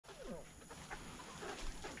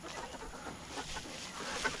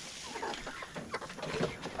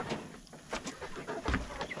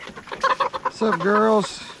What's up,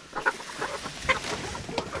 girls?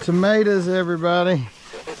 Tomatoes, everybody.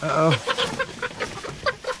 Uh-oh.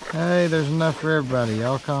 Hey, there's enough for everybody.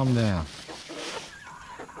 Y'all calm down.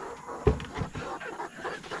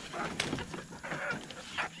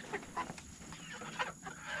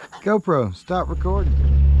 GoPro, stop recording.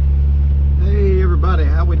 Hey, everybody,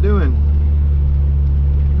 how we doing?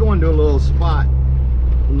 Going to a little spot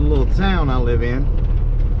in the little town I live in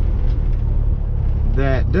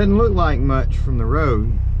that doesn't look like much from the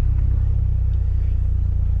road,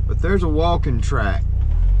 but there's a walking track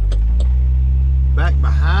back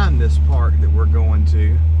behind this park that we're going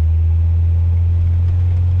to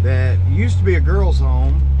that used to be a girl's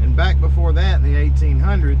home, and back before that in the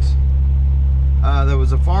 1800s there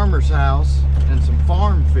was a farmer's house and some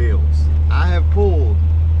farm fields. I have pulled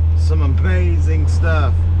some amazing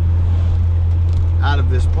stuff out of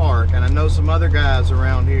this park, and I know some other guys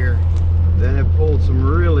around here that have pulled some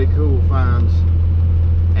really cool finds.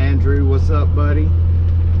 Andrew, what's up, buddy?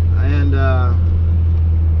 And I'm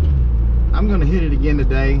gonna hit it again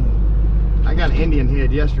today. I got an Indian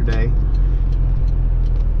head yesterday,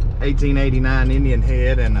 1889 Indian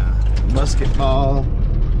head, and a musket ball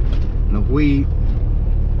and a wheat,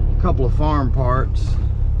 a couple of farm parts.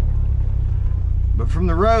 But from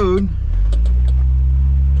the road,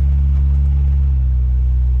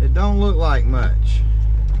 it don't look like much.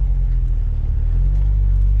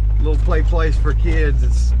 Little play place for kids.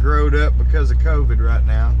 It's growed up because of COVID right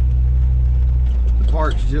now. The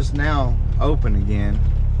park's just now open again.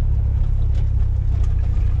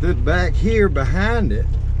 Then back here behind it,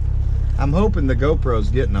 I'm hoping the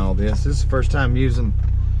GoPro's getting all this. This is the first time using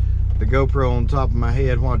the GoPro on top of my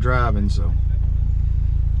head while driving, so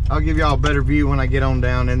I'll give y'all a better view when I get on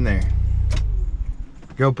down in there.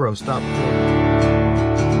 GoPro, stop recording.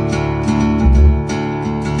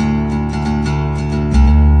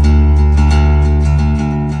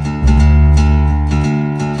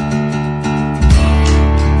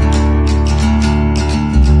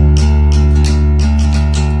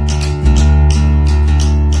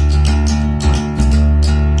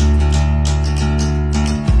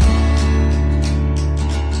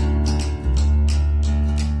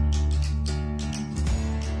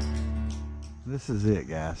 This is it,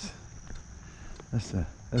 guys.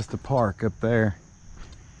 That's the park up there,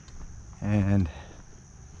 and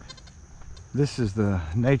this is the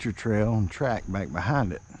nature trail and track back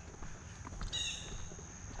behind it.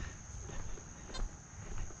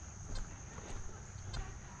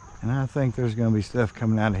 And I think there's going to be stuff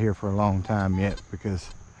coming out of here for a long time yet, because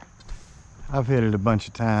I've hit it a bunch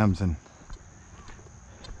of times and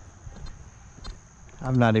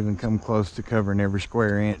I've not even come close to covering every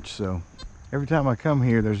square inch. So every time I come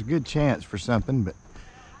here, there's a good chance for something, but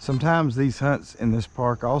sometimes these hunts in this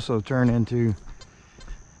park also turn into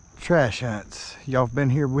trash hunts. Y'all have been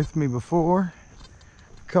here with me before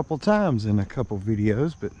a couple times in a couple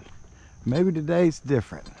videos, but maybe today's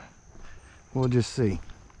different. We'll just see.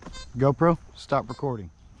 GoPro, stop recording.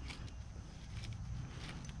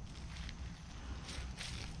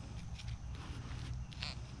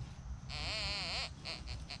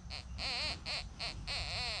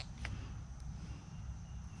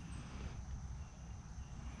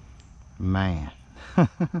 Man.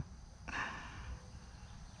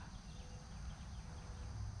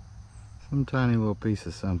 Some tiny little piece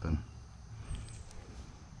of something.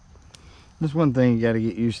 There's one thing you got to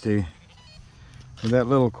get used to with that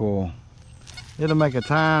little coil. It'll make a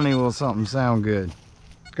tiny little something sound good.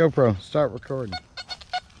 GoPro, start recording.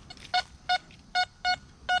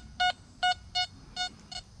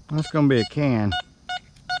 That's gonna be a can.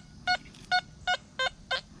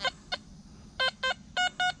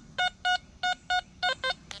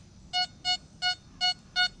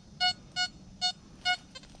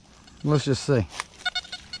 Let's just see.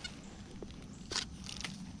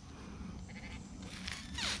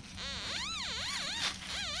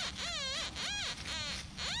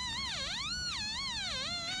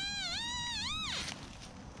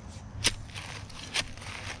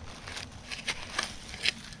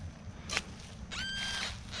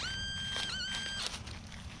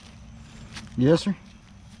 Yes, sir.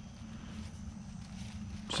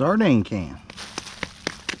 Sardine can.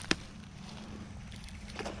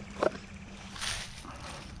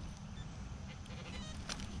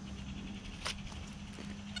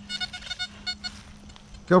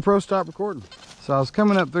 GoPro, stop recording. So I was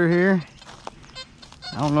coming up through here.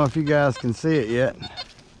 I don't know if you guys can see it yet.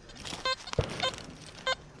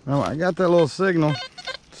 Well, I got that little signal.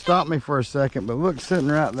 Stopped me for a second, but look, sitting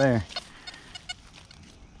right there.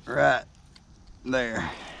 Right there.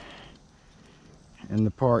 In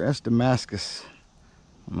the park. That's Damascus.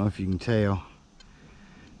 I don't know if you can tell.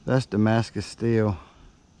 That's Damascus steel.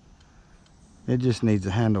 It just needs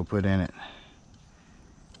a handle put in it.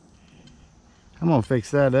 I'm gonna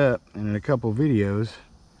fix that up, and in a couple videos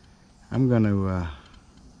I'm gonna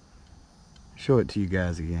show it to you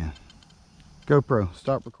guys again. GoPro,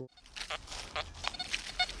 stop recording.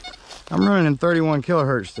 I'm running 31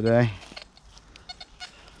 kilohertz today.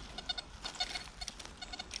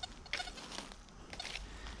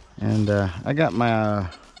 And I got my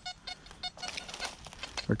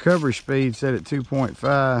recovery speed set at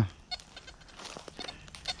 2.5.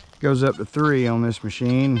 Goes up to 3 on this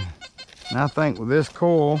machine. And I think with this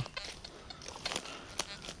coil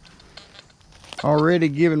already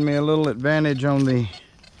giving me a little advantage on the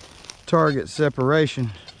target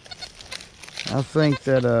separation, I think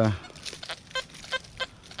that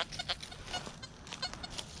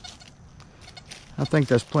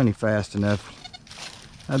that's plenty fast enough.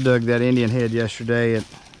 I dug that Indian head yesterday at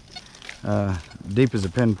deep as a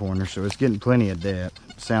pinpointer, so it's getting plenty of depth.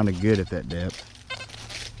 It sounded good at that depth.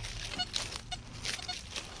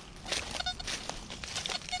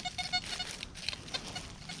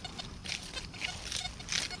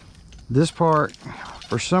 This part,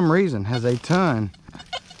 for some reason, has a ton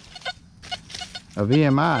of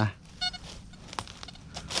EMI,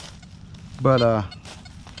 but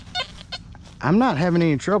I'm not having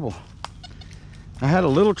any trouble. I had a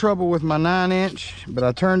little trouble with my 9-inch, but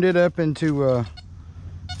I turned it up into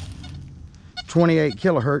 28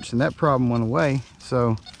 kilohertz, and that problem went away.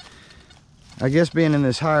 So I guess being in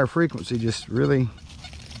this higher frequency just really,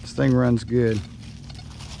 this thing runs good.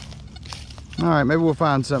 All right, maybe we'll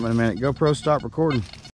find something in a minute. GoPro, stop recording.